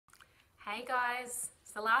Hey guys,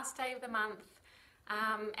 it's the last day of the month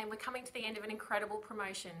and we're coming to the end of an incredible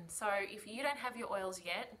promotion. So if you don't have your oils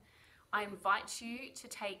yet, I invite you to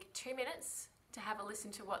take 2 minutes to have a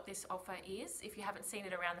listen to what this offer is, if you haven't seen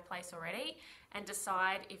it around the place already, and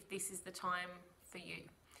decide if this is the time for you.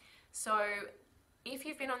 So if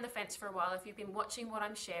you've been on the fence for a while, if you've been watching what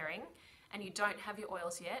I'm sharing and you don't have your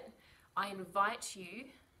oils yet, I invite you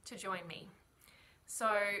to join me. So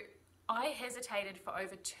I hesitated for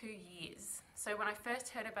over 2 years. So when I first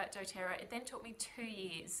heard about doTERRA, it then took me 2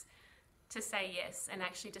 years to say yes and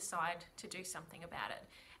actually decide to do something about it.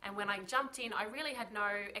 And when I jumped in, I really had no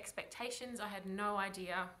expectations. I had no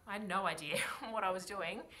idea what I was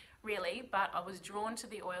doing, really, but I was drawn to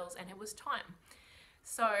the oils and it was time.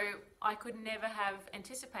 So I could never have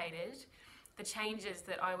anticipated the changes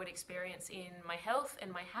that I would experience in my health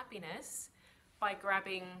and my happiness by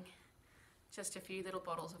grabbing just a few little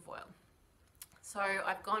bottles of oil. So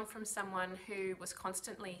I've gone from someone who was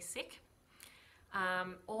constantly sick,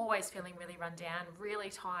 always feeling really run down, really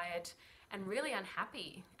tired, and really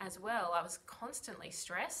unhappy as well. I was constantly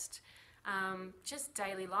stressed, just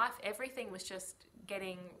daily life, everything was just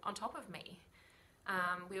getting on top of me.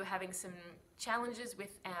 We were having some challenges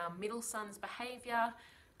with our middle son's behaviour.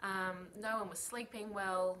 No one was sleeping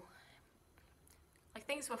well. Like,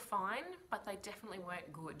 things were fine, but they definitely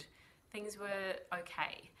weren't good. Things were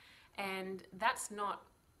okay. And that's not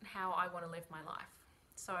how I want to live my life.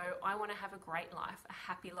 So I want to have a great life, a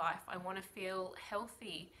happy life. I want to feel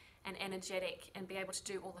healthy and energetic and be able to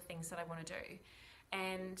do all the things that I want to do.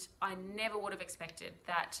 And I never would have expected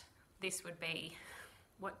that this would be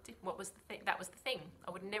what was the thing. That was the thing.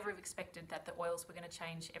 I would never have expected that the oils were going to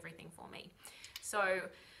change everything for me. So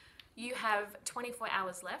you have 24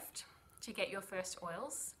 hours left to get your first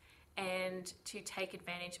oils and to take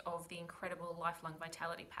advantage of the incredible Lifelong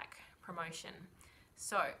Vitality Pack promotion.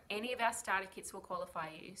 So any of our starter kits will qualify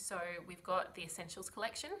you. So we've got the Essentials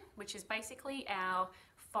collection, which is basically our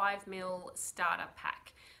 5 ml starter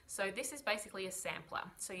pack. So this is basically a sampler.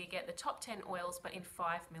 So you get the top 10 oils, but in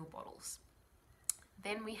 5 ml bottles.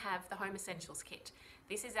 Then we have the Home Essentials kit.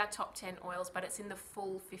 This is our top 10 oils, but it's in the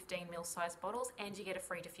full 15 ml size bottles, and you get a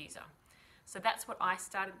free diffuser. So that's what I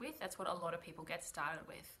started with. That's what a lot of people get started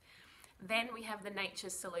with. Then we have the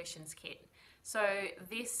Nature's Solutions kit. So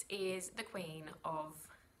this is the queen of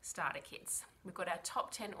starter kits. We've got our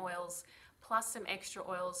top 10 oils plus some extra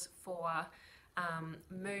oils for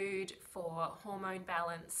mood, for hormone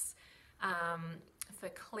balance, for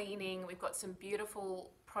cleaning. We've got some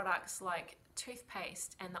beautiful products like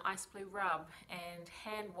toothpaste and the Ice Blue Rub and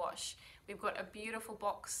hand wash. We've got a beautiful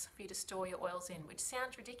box for you to store your oils in, which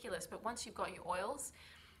sounds ridiculous, but once you've got your oils,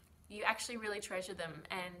 you actually really treasure them,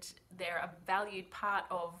 and they're a valued part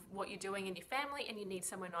of what you're doing in your family, and you need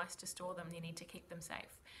somewhere nice to store them. You need to keep them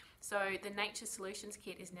safe. So the Nature Solutions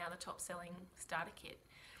kit is now the top selling starter kit.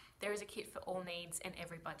 There is a kit for all needs and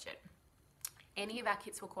every budget. Any of our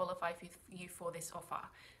kits will qualify for you for this offer.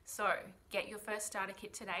 So get your first starter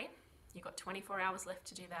kit today. You've got 24 hours left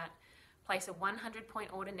to do that. Place a 100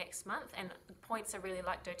 point order next month, and points are really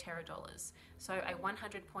like doTERRA dollars. So a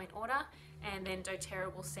 100 point order, and then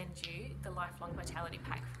doTERRA will send you the Lifelong Vitality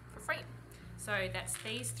Pack for free. So that's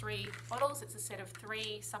these 3 bottles. It's a set of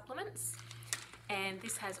 3 supplements, and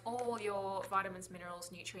this has all your vitamins,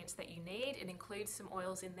 minerals, nutrients that you need. It includes some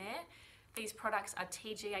oils in there. These products are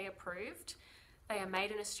TGA approved. They are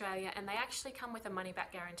made in Australia, and they actually come with a money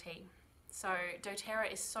back guarantee. So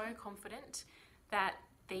doTERRA is so confident that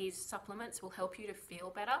these supplements will help you to feel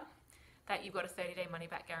better, that you've got a 30-day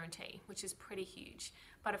money-back guarantee, which is pretty huge.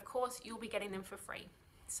 But of course, you'll be getting them for free,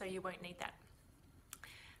 so you won't need that.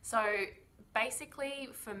 So basically,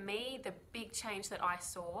 for me, the big change that I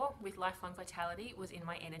saw with Lifelong Vitality was in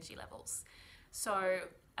my energy levels. So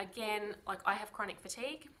again, like, I have chronic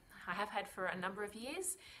fatigue. I have had for a number of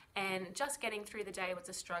years, and just getting through the day was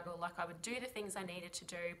a struggle. Like, I would do the things I needed to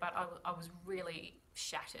do, but I was really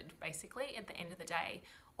shattered basically at the end of the day,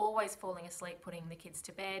 always falling asleep, putting the kids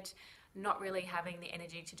to bed, not really having the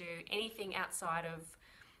energy to do anything outside of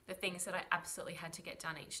the things that I absolutely had to get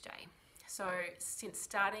done each day. So since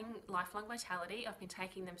starting Lifelong Vitality, I've been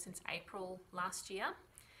taking them since April last year.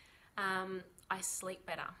 I sleep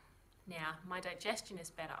better now, my digestion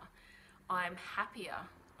is better, I'm happier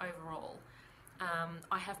overall.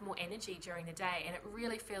 I have more energy during the day, and it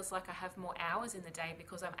really feels like I have more hours in the day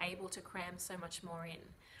because I'm able to cram so much more in.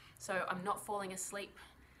 So I'm not falling asleep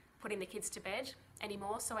putting the kids to bed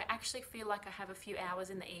anymore, so I actually feel like I have a few hours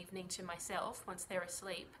in the evening to myself once they're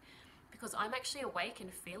asleep, because I'm actually awake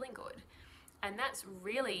and feeling good. And that's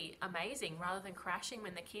really amazing. Rather than crashing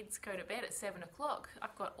when the kids go to bed at 7 o'clock,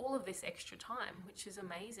 I've got all of this extra time, which is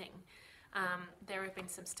amazing. There have been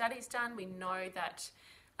some studies done. We know that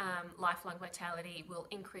lifelong vitality will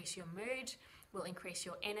increase your mood, will increase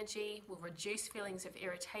your energy, will reduce feelings of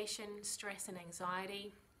irritation, stress and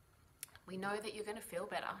anxiety. We know that you're going to feel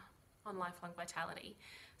better on lifelong vitality.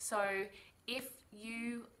 So if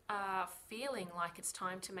you are feeling like it's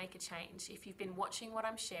time to make a change, if you've been watching what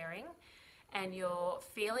I'm sharing and you're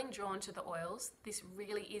feeling drawn to the oils, this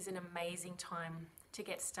really is an amazing time to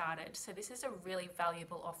get started. So this is a really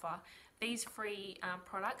valuable offer. These free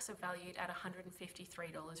products are valued at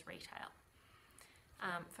 $153 retail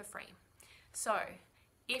for free. So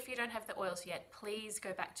if you don't have the oils yet, please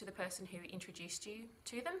go back to the person who introduced you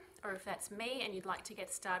to them, or if that's me and you'd like to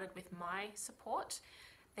get started with my support,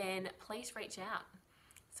 then please reach out.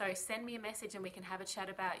 So send me a message and we can have a chat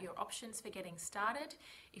about your options for getting started.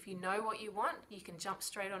 If you know what you want, you can jump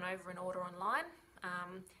straight on over and order online,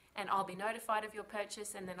 and I'll be notified of your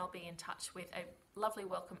purchase, and then I'll be in touch with a lovely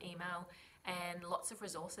welcome email and lots of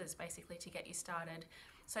resources basically to get you started.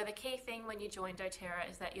 So the key thing when you join doTERRA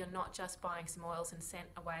is that you're not just buying some oils and sent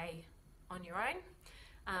away on your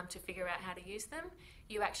own to figure out how to use them.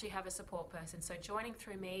 You actually have a support person. So joining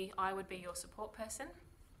through me, I would be your support person.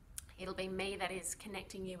 It'll be me that is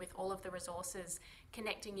connecting you with all of the resources,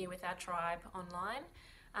 connecting you with our tribe online,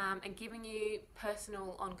 and giving you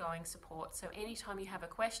personal ongoing support. So anytime you have a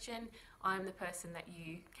question, I'm the person that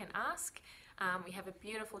you can ask. We have a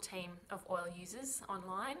beautiful team of oil users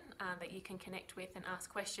online that you can connect with and ask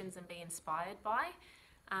questions and be inspired by.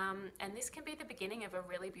 And this can be the beginning of a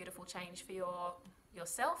really beautiful change for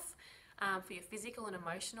yourself, for your physical and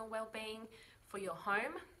emotional well-being, for your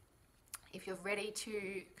home. If you're ready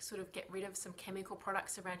to sort of get rid of some chemical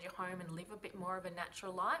products around your home and live a bit more of a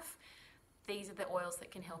natural life, these are the oils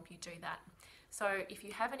that can help you do that. So if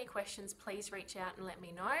you have any questions, please reach out and let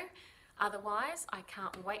me know. Otherwise, I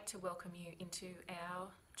can't wait to welcome you into our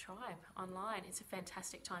tribe online. It's a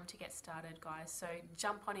fantastic time to get started, guys. So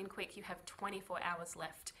jump on in quick. You have 24 hours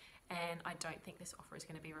left, and I don't think this offer is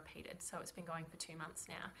going to be repeated. So it's been going for 2 months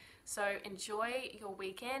now. So enjoy your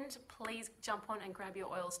weekend. Please jump on and grab your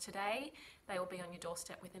oils today. They will be on your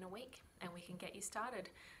doorstep within a week, and we can get you started.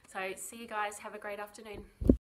 So see you guys. Have a great afternoon.